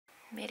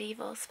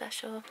medieval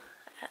special.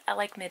 I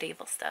like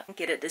medieval stuff.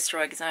 Get it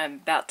destroyed because I'm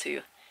about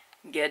to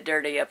get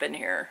dirty up in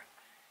here.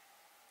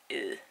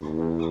 Ew.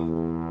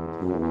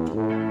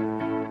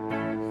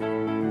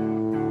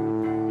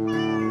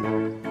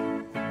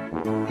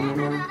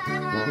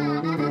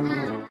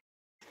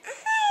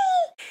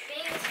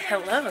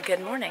 Hello, good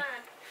morning.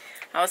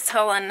 I was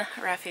telling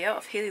Rafael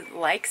if he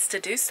likes to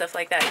do stuff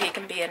like that, he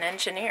can be an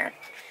engineer.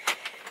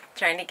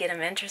 Trying to get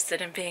him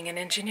interested in being an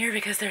engineer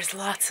because there's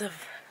lots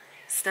of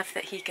stuff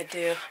that he could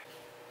do.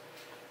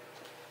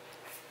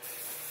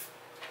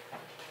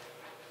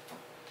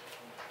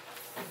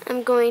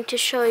 I'm going to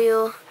show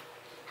you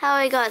how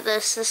I got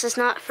this. This is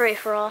not free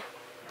for all.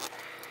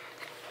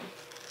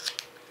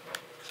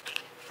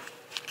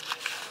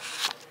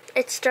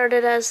 It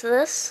started as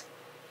this.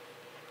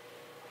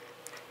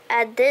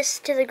 Add this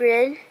to the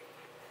grid.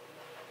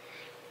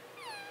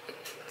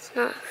 It's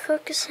not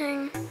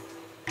focusing.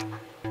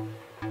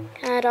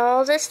 Add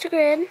all this to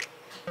grid.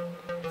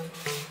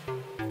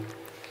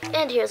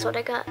 And here's what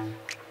I got.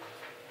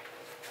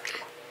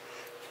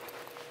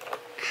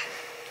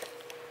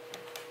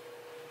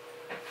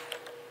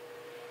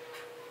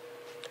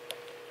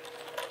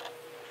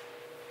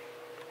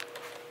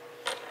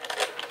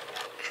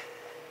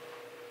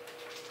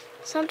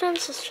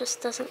 Sometimes this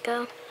just doesn't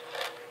go.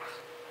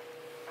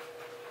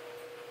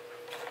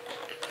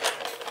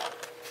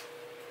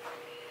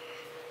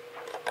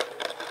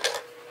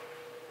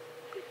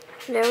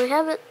 There we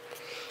have it.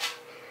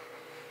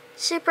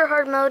 Super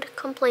hard mode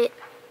complete.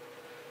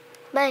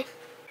 Bye.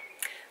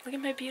 Look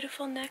at my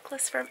beautiful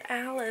necklace from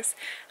Alice.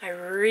 I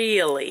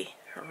really,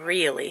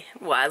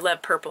 well, I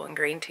love purple and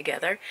green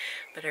together,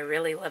 but I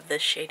really love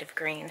this shade of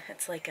green.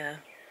 It's like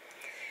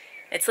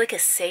a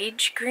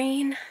sage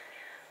green.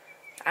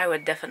 I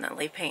would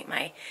definitely paint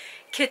my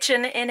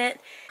kitchen in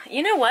it.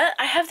 You know what?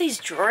 I have these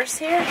drawers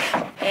here,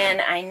 and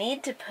I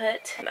need to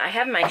put, I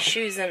have my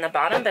shoes in the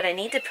bottom, but I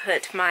need to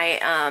put my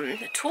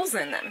tools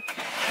in them,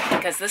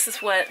 because this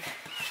is what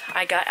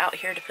I got out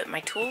here to put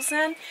my tools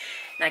in.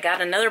 And I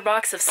got another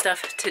box of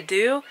stuff to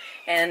do,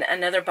 and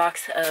another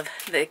box of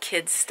the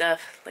kids'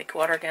 stuff, like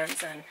water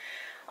guns and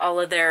all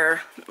of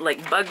their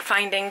like bug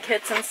finding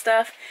kits and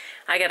stuff.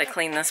 I gotta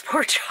clean this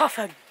porch off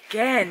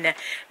again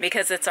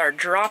because it's our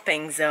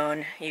dropping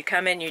zone. You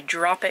come in, you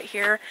drop it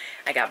here.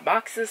 I got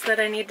boxes that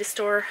I need to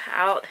store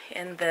out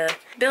in the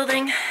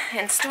building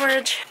in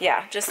storage.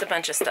 Yeah, just a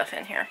bunch of stuff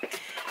in here.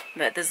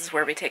 But this is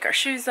where we take our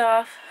shoes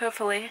off.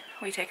 Hopefully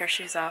we take our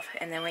shoes off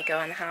and then we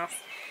go in the house.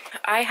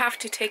 I have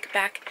to take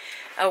back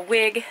a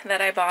wig that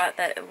I bought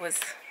that was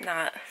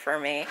not for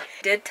me.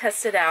 Did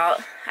test it out.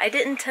 I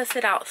didn't test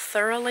it out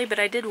thoroughly, but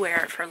I did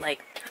wear it for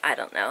like, I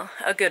don't know,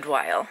 a good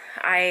while.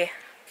 I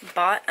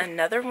bought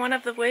another one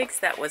of the wigs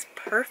that was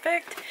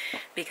perfect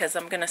because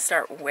I'm gonna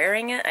start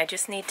wearing it. I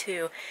just need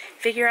to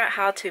figure out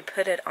how to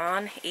put it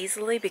on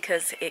easily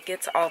because it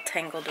gets all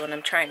tangled when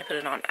I'm trying to put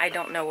it on. I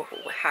don't know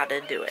how to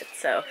do it,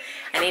 so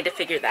I need to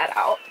figure that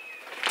out.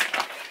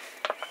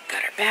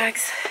 Got our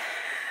bags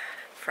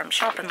from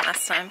shopping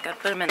last time. Gotta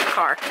put them in the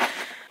car.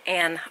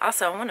 And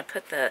also I want to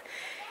put the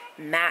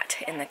mat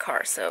in the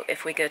car, so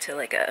if we go to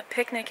like a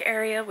picnic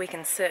area we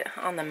can sit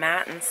on the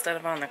mat instead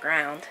of on the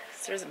ground.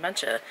 So there's a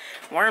bunch of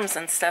worms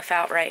and stuff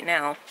out right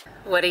now.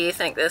 What do you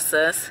think this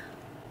is,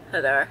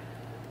 Hadar?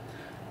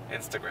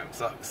 Instagram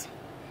sucks.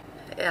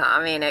 Yeah,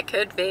 I mean it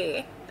could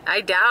be.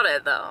 I doubt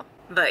it though.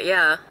 But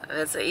yeah,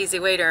 it's an easy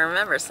way to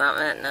remember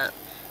something and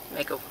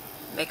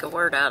make a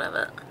word out of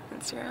it.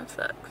 Instagram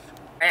sucks.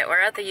 Alright,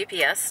 we're at the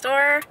UPS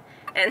store,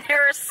 and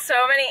there are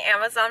so many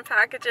Amazon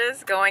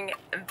packages going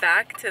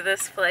back to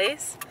this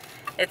place.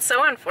 It's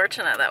so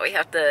unfortunate that we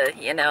have to,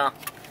 you know,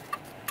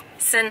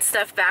 send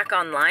stuff back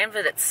online,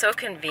 but it's so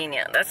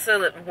convenient. That's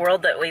the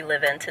world that we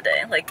live in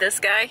today. Like this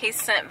guy, he's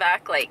sent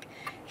back, like,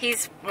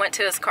 he's went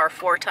to his car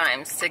 4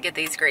 times to get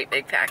these great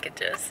big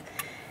packages.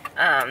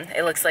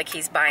 It looks like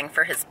he's buying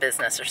for his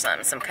business or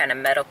something, some kind of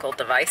medical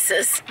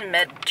devices,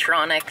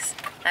 Medtronics.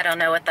 I don't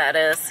know what that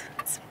is.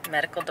 It's a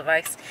medical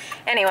device.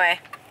 Anyway,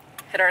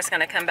 Hadar's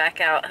gonna come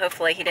back out.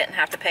 Hopefully he didn't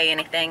have to pay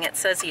anything. It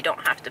says you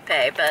don't have to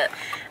pay, but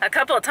a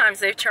couple of times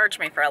they've charged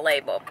me for a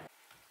label.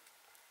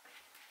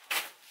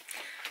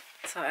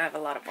 So I have a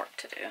lot of work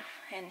to do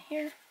in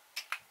here.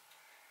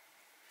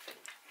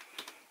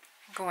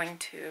 I'm going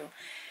to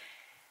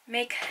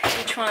make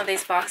each one of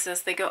these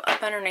boxes, they go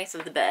up underneath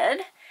of the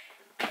bed,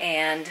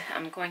 and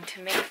I'm going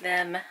to make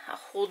them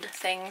hold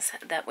things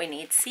that we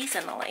need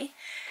seasonally,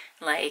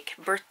 like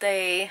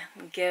birthday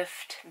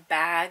gift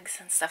bags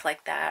and stuff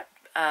like that.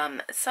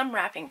 Some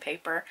wrapping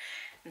paper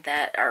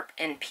that are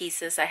in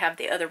pieces. I have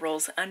the other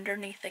rolls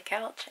underneath the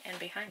couch and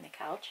behind the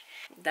couch.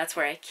 That's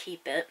where I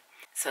keep it.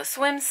 So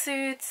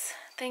swimsuits,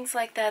 things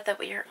like that that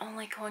we are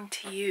only going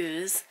to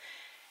use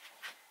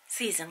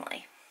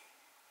seasonally.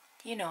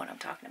 You know what I'm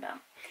talking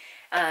about.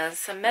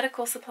 Some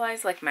medical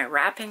supplies like my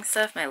wrapping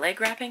stuff, my leg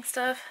wrapping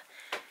stuff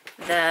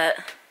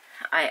that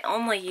I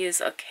only use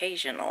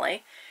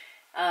occasionally.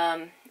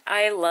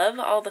 I love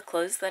all the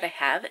clothes that I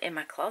have in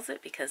my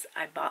closet because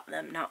I bought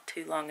them not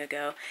too long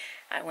ago.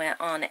 I went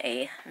on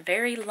a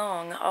very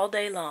long, all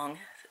day long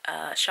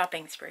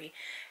shopping spree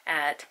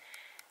at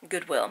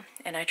Goodwill,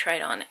 and I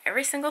tried on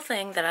every single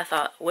thing that I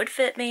thought would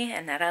fit me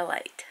and that I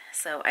liked.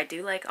 So I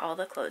do like all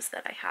the clothes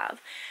that I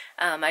have.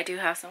 I do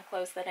have some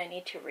clothes that I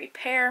need to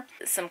repair.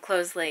 Some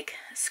clothes like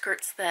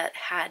skirts that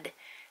had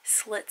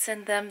slits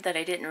in them that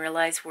I didn't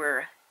realize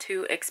were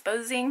too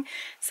exposing.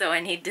 So I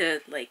need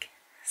to like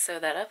sew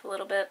that up a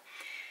little bit.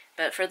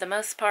 But for the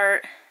most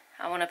part,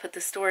 I want to put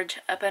the storage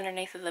up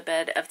underneath of the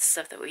bed of the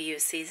stuff that we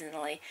use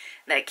seasonally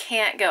that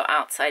can't go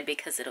outside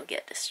because it'll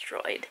get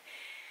destroyed.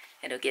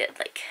 It'll get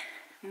like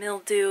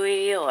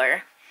mildewy,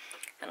 or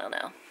I don't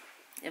know.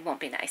 It won't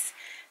be nice.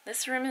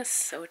 This room is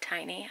so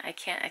tiny. I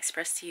can't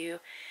express to you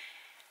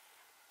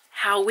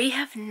how we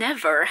have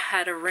never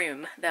had a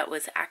room that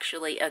was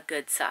actually a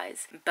good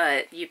size.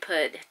 But you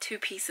put 2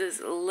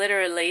 pieces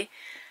literally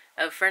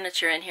of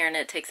furniture in here and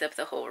it takes up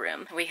the whole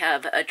room. We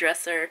have a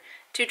dresser,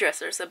 2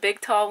 dressers, a big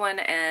tall one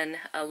and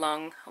a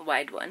long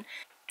wide one.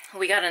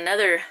 We got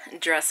another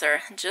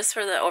dresser just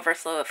for the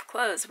overflow of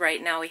clothes.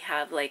 Right now we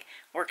have like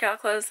workout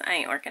clothes. I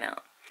ain't working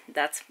out.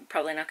 That's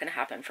probably not going to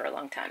happen for a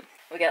long time.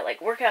 We got like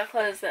workout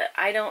clothes that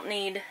I don't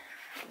need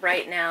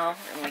right now,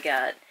 and we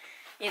got,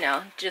 you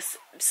know, just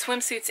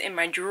swimsuits in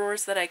my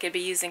drawers that I could be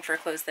using for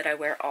clothes that I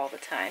wear all the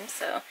time.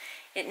 So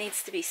it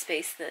needs to be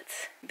space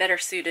that's better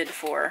suited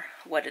for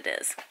what it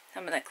is.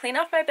 I'm going to clean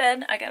off my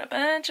bed. I got a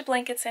bunch of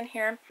blankets in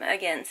here.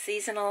 Again,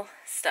 seasonal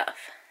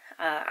stuff.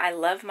 I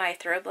love my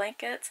throw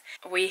blankets.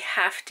 We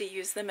have to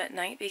use them at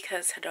night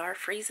because Hadar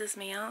freezes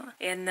me out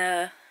in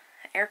the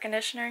air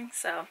conditioning,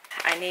 so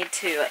I need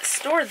to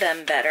store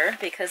them better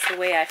because the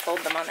way I fold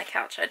them on the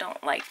couch, I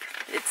don't like.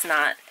 It's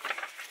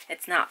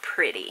not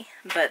pretty,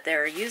 but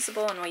they're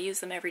usable and we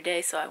use them every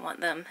day, so I want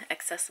them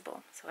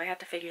accessible. So I have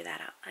to figure that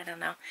out. I don't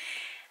know.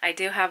 I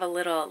do have a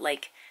little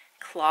like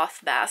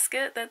cloth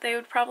basket that they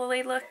would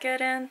probably look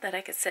good in, that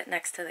I could sit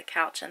next to the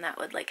couch and that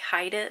would like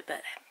hide it,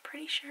 but I'm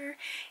pretty sure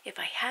if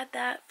I had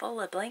that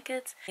full of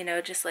blankets, you know,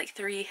 just like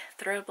 3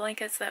 throw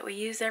blankets that we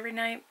use every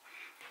night,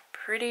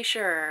 pretty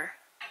sure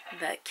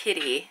that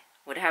Kitty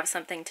would have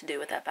something to do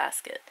with that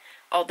basket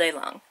all day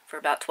long for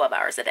about 12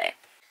 hours a day.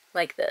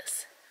 Like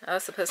this. I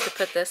was supposed to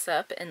put this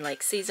up in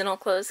like seasonal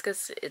clothes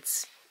because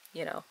it's,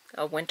 you know,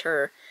 a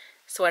winter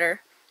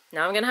sweater.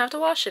 Now I'm gonna have to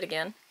wash it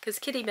again because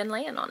Kitty been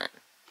laying on it.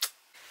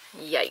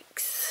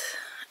 Yikes.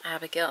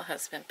 Abigail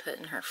has been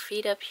putting her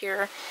feet up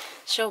here.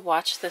 She'll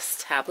watch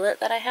this tablet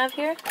that I have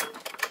here.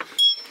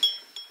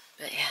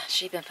 But yeah,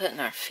 she's been putting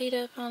her feet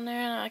up on there,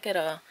 and I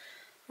gotta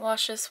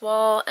wash this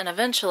wall, and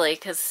eventually,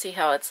 because see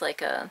how it's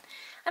like a,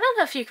 I don't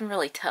know if you can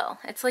really tell,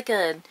 it's like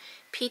a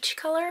peach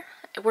color.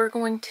 We're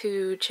going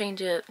to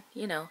change it,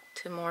 you know,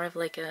 to more of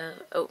like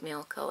a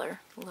oatmeal color,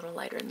 a little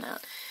lighter than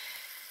that.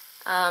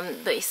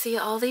 But you see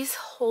all these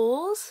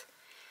holes?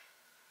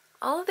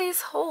 All of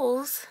these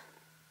holes,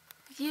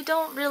 you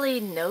don't really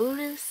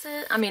notice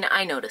it. I mean,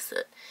 I notice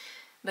it,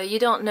 but you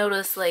don't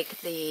notice like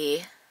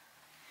the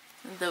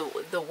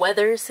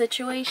weather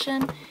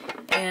situation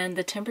and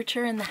the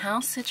temperature in the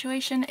house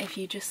situation if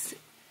you just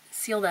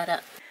seal that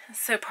up.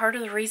 So part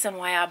of the reason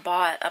why I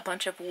bought a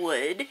bunch of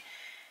wood,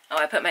 oh,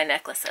 I put my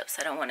necklace up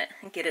so I don't want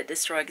to get it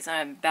destroyed because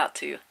I'm about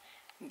to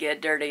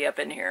get dirty up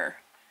in here.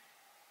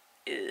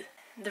 Ew.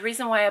 The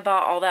reason why I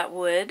bought all that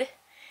wood,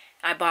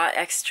 I bought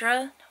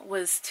extra,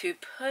 was to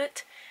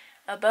put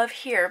above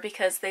here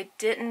because they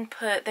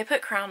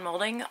put crown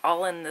molding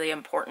all in the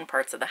important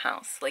parts of the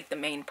house, like the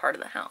main part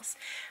of the house.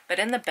 But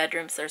in the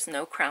bedrooms, there's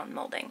no crown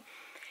molding.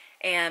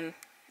 And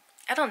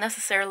I don't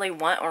necessarily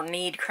want or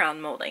need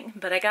crown molding,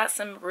 but I got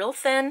some real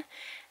thin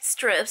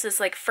strips. It's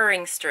like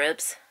furring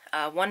strips,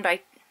 it's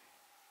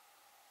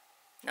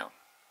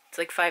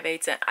like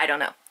 5/8. I don't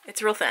know.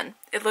 It's real thin.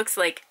 It looks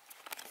like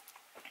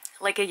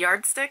a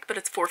yardstick, but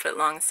it's 4 foot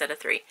long instead of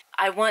 3.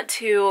 I want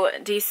to,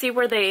 do you see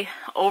where they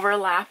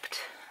overlapped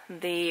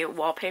the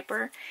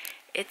wallpaper?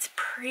 It's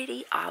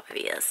pretty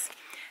obvious.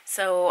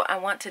 So I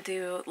want to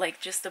do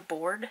like just a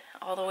board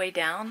all the way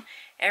down,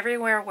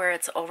 everywhere where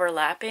it's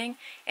overlapping,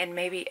 and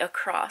maybe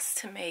across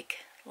to make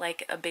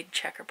like a big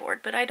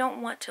checkerboard. But I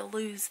don't want to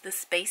lose the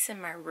space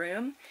in my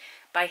room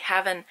by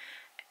having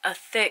a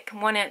thick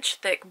 1 inch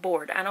thick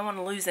board. I don't want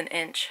to lose an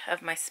inch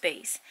of my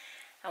space.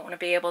 I want to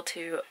be able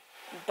to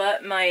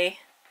butt my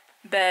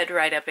bed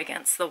right up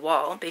against the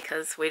wall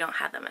because we don't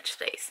have that much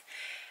space.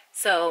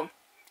 So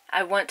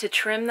I want to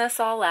trim this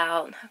all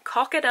out,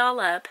 caulk it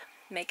all up,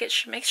 make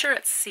sure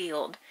it's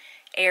sealed,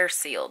 air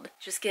sealed.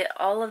 Just get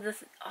all of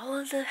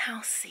the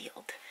house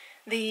sealed.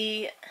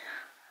 I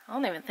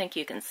don't even think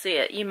you can see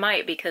it. You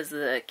might because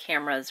the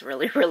camera is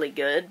really, really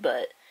good,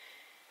 but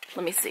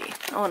let me see.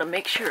 I want to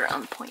make sure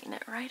I'm pointing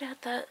it right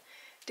at that.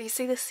 Do you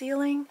see the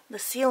ceiling? The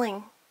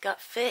ceiling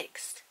got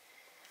fixed.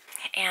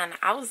 And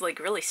I was like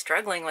really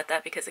struggling with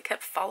that because it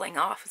kept falling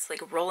off. It's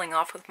like rolling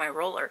off with my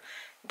roller.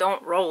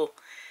 Don't roll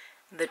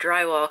the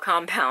drywall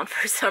compound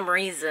for some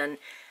reason.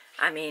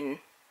 I mean,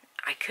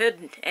 I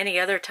could any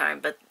other time,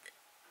 but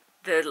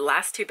the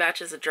last 2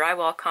 batches of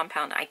drywall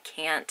compound, I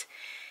can't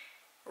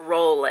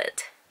roll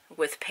it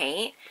with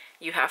paint.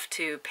 You have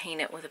to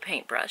paint it with a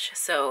paintbrush.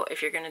 So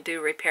if you're going to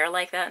do repair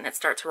like that and it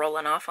starts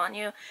rolling off on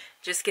you,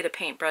 just get a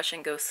paintbrush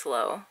and go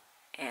slow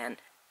and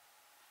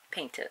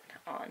paint it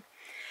on.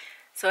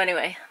 So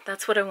anyway,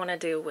 that's what I want to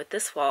do with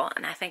this wall,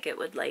 and I think it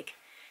would like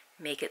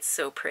make it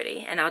so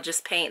pretty. And I'll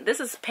just paint, this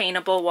is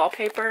paintable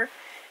wallpaper.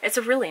 It's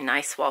a really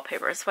nice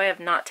wallpaper. That's why I've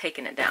not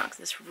taken it down, because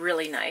it's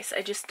really nice.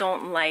 I just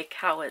don't like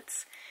how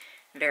it's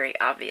very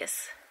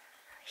obvious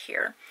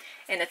here.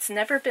 And it's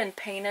never been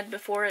painted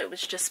before. It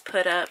was just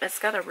put up. It's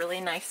got a really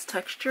nice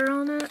texture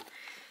on it.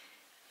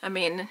 I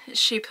mean,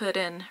 she put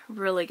in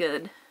really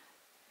good,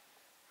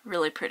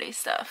 really pretty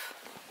stuff.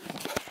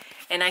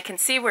 And I can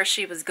see where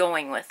she was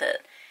going with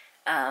it,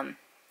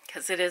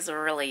 because it is a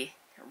really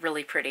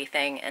pretty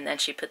thing. And then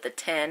she put the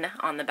tin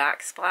on the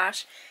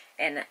backsplash,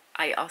 and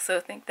I also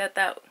think that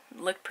that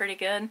looked pretty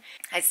good.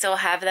 I still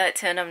have that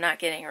tin. I'm not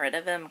getting rid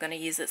of it. I'm going to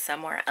use it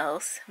somewhere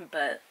else.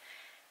 But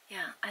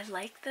yeah, I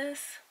like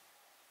this.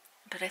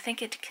 But I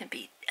think it can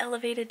be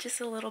elevated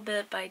just a little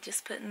bit by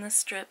just putting the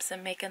strips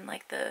and making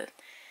like the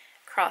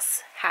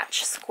cross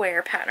hatch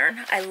square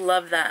pattern. I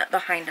love that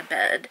behind a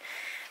bed.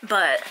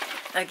 But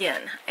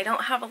again, I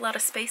don't have a lot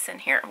of space in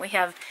here.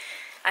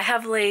 I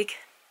have like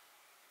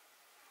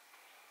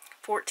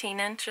 14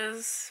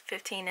 inches,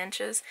 15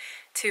 inches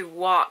to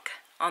walk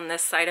on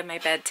this side of my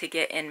bed to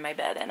get in my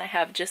bed. And I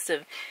have just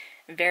a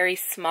very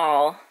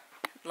small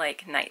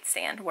like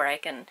nightstand where I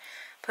can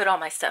put all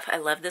my stuff. I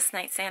love this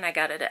nightstand. I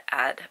got it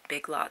at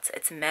Big Lots.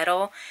 It's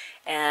metal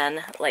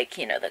and like,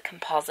 you know, the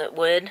composite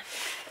wood.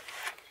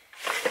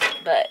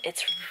 But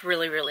it's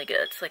really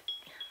good. It's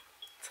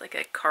like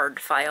a card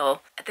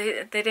file.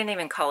 They didn't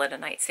even call it a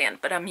nightstand,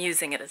 but I'm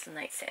using it as a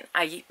nightstand.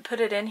 I put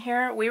it in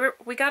here.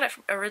 We got it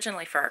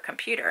originally for our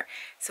computer,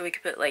 so we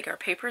could put like our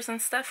papers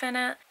and stuff in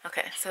it.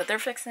 Okay, so they're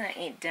fixing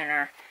to eat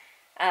dinner.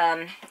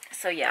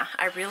 So yeah,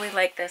 I really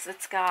like this.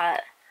 It's got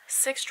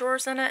 6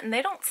 drawers in it, and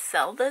they don't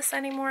sell this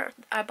anymore.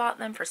 I bought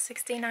them for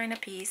 $69 a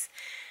piece.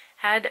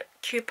 Had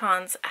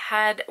coupons.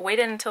 Had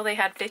waited until they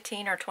had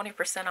 15 or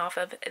 20% off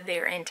of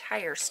their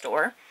entire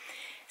store.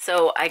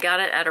 So I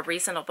got it at a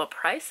reasonable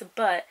price,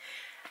 but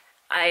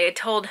I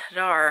told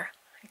Hadar,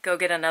 go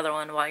get another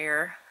one while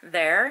you're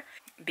there,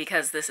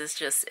 because this is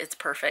just, it's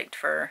perfect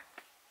for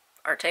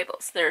our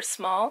tables. They're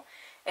small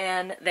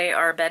and they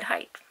are bed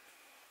height.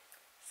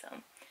 So,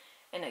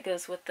 and it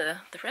goes with the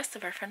rest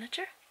of our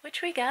furniture,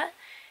 which we got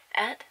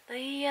at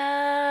the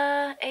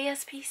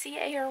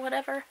ASPCA or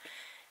whatever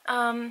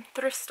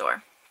thrift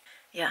store.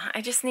 Yeah,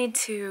 I just need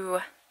to...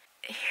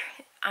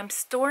 I'm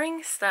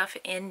storing stuff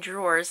in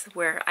drawers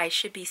where I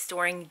should be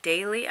storing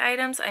daily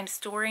items. I'm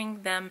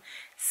storing them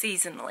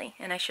seasonally,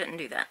 and I shouldn't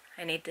do that.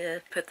 I need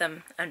to put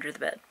them under the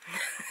bed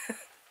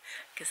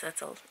because that's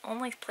the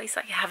only place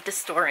I have to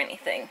store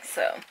anything.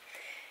 So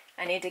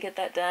I need to get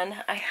that done.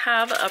 I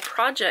have a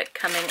project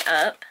coming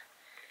up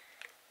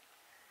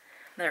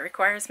that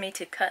requires me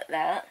to cut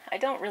that. I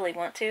don't really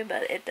want to,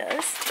 but it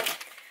does.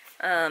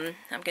 I'm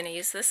going to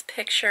use this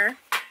picture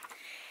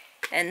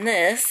and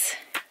this,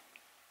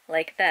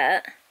 like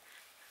that.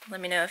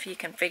 Let me know if you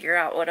can figure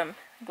out what I'm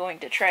going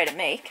to try to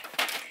make.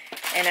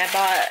 And I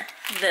bought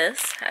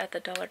this at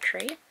the Dollar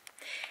Tree.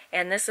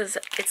 And this is,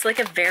 it's like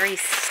a very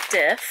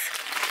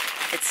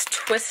stiff, it's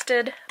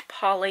twisted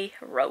poly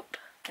rope.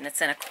 And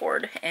it's in a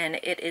cord. And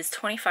it is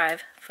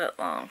 25 foot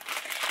long.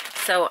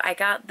 So I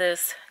got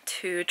this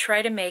to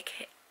try to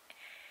make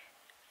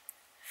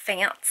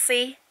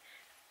fancy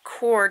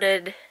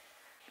corded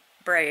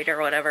braid or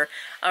whatever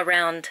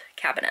around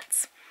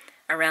cabinets,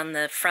 around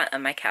the front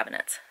of my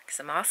cabinets. Because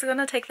I'm also going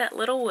to take that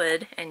little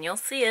wood, and you'll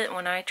see it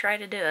when I try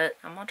to do it.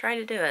 I'm going to try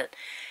to do it.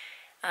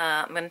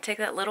 I'm going to take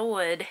that little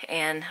wood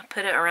and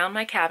put it around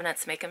my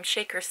cabinets, make them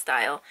shaker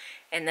style,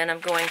 and then I'm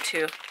going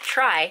to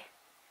try,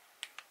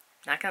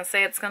 not going to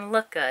say it's going to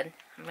look good,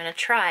 I'm going to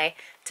try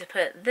to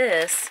put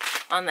this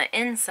on the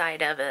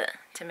inside of it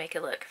to make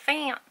it look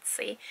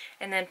fancy,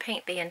 and then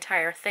paint the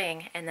entire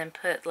thing, and then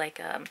put like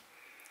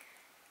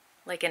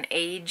an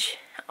age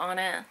on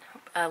it,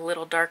 a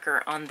little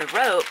darker on the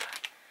rope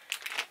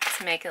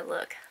to make it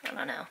look, I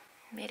don't know,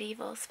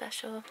 medieval,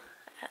 special.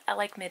 I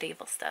like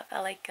medieval stuff. I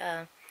like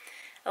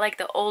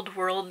the old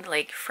world,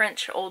 like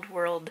French old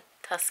world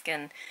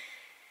Tuscan,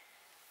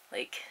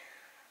 like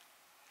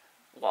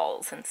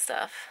walls and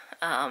stuff.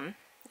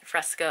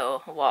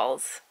 Fresco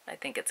walls, I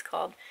think it's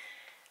called.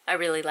 I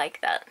really like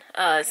that.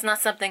 It's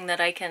not something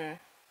that I can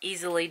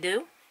easily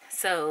do,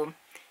 so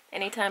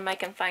anytime I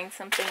can find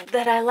something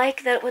that I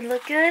like that would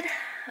look good.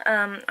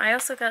 I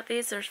also got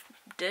these. There's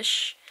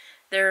dish.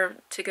 They're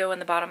to go in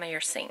the bottom of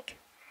your sink.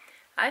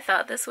 I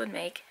thought this would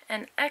make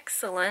an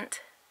excellent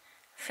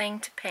thing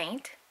to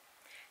paint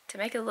to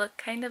make it look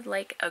kind of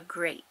like a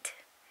grate.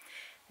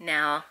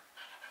 Now,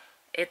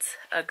 it's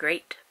a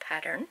grate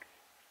pattern,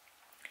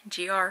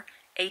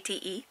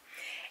 G-R-A-T-E,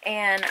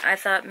 and I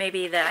thought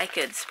maybe that I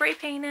could spray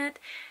paint it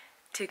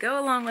to go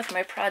along with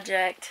my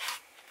project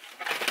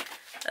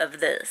of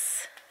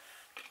this,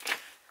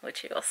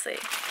 which you'll see.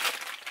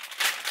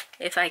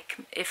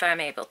 if I'm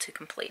able to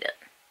complete it.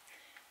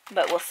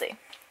 But we'll see.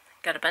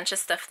 Got a bunch of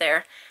stuff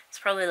there. It's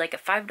probably like a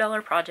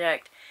 $5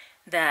 project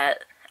that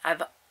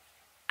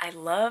I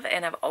love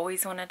and I've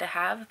always wanted to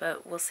have,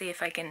 but we'll see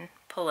if I can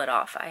pull it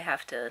off. I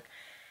have to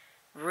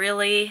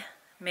really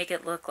make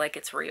it look like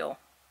it's real.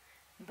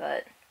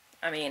 But,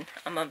 I mean,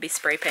 I'm going to be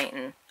spray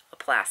painting a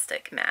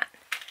plastic mat.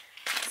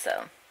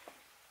 So,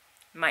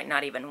 might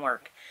not even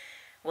work.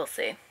 We'll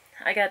see.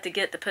 I got to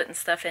get to putting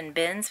stuff in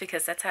bins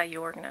because that's how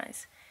you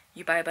organize.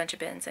 You buy a bunch of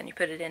bins and you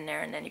put it in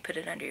there and then you put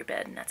it under your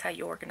bed, and that's how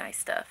you organize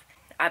stuff.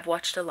 I've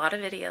watched a lot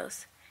of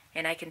videos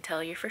and I can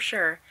tell you for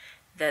sure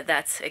that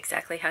that's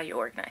exactly how you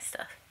organize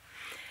stuff.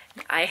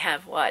 I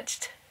have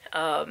watched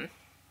the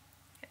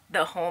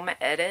home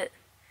edit,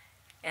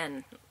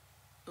 and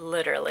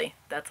literally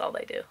that's all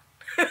they do.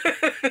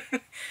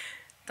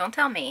 Don't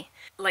tell me.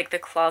 Like the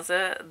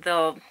closet,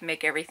 they'll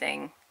make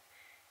everything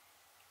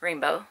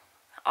rainbow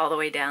all the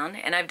way down,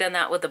 and I've done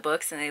that with the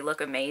books and they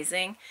look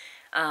amazing.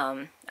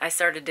 I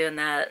started doing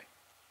that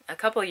a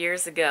couple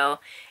years ago,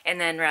 and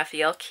then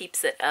Rafael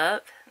keeps it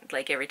up.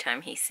 Like every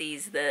time he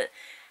sees that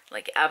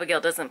like Abigail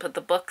doesn't put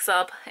the books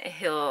up,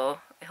 he'll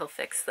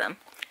fix them.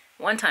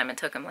 One time it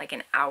took him like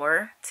an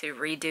hour to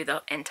redo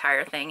the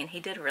entire thing, and he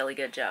did a really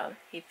good job.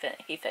 He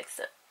fixed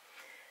it.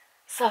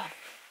 So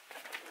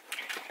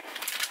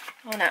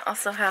I want to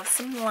also have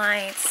some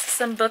lights,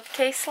 some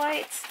bookcase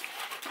lights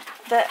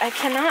that I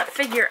cannot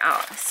figure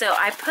out. So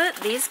I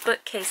put these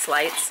bookcase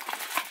lights.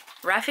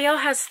 Rafael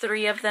has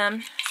 3 of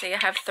them, so you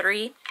have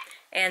 3,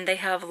 and they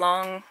have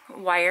long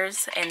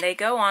wires, and they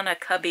go on a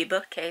cubby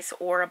bookcase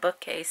or a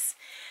bookcase.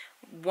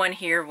 One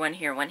here, one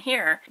here, one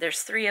here.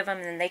 There's 3 of them,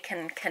 and they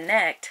can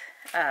connect.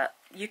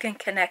 You can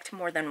connect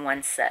more than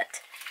one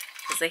set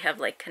because they have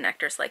like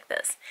connectors like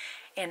this.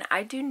 And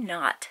I do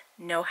not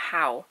know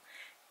how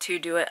to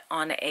do it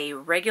on a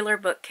regular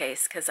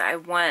bookcase because I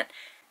want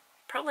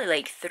probably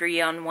like 3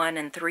 on one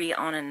and 3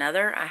 on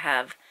another. I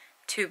have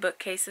 2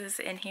 bookcases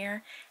in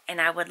here, and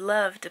I would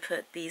love to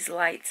put these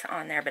lights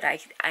on there, but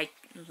I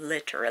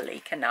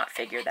literally cannot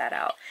figure that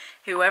out.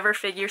 Whoever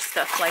figures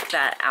stuff like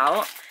that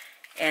out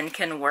and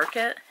can work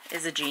it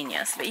is a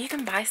genius. But you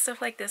can buy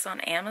stuff like this on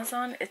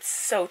Amazon. It's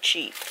so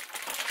cheap.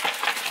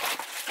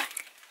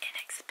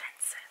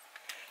 Inexpensive.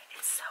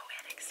 It's so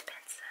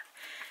inexpensive.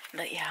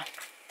 But yeah,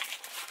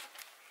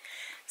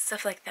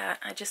 stuff like that.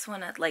 I just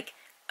want to like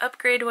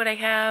upgrade what I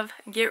have,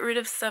 get rid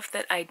of stuff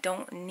that I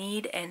don't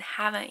need and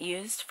haven't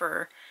used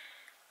for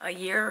a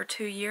year or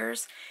 2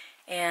 years.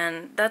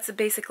 And that's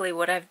basically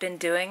what I've been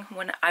doing.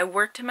 When I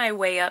worked my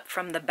way up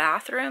from the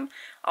bathroom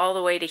all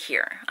the way to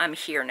here. I'm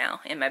here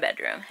now in my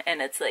bedroom,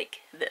 and it's like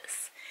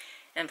this.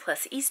 And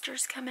plus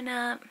Easter's coming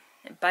up.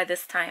 By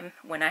this time,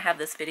 when I have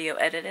this video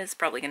edited, it's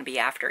probably going to be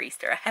after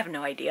Easter. I have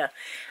no idea.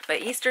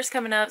 But Easter's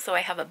coming up, so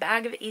I have a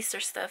bag of Easter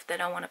stuff that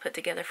I want to put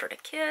together for the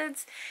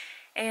kids.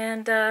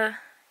 And, yeah.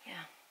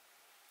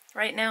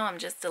 Right now, I'm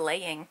just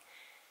delaying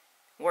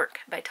work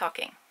by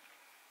talking.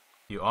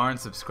 You aren't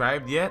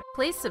subscribed yet?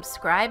 Please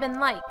subscribe and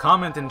like.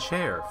 Comment and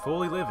share.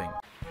 FoolyLiving.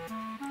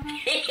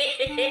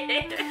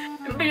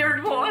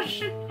 Beard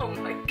wash. Oh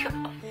my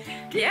god.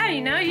 Yeah,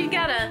 you know, you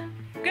gotta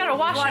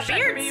wash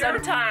your beard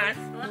sometimes.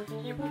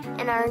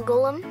 And our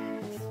golem.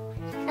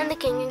 And the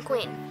king and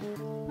queen.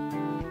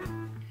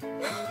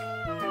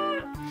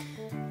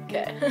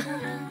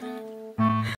 Okay.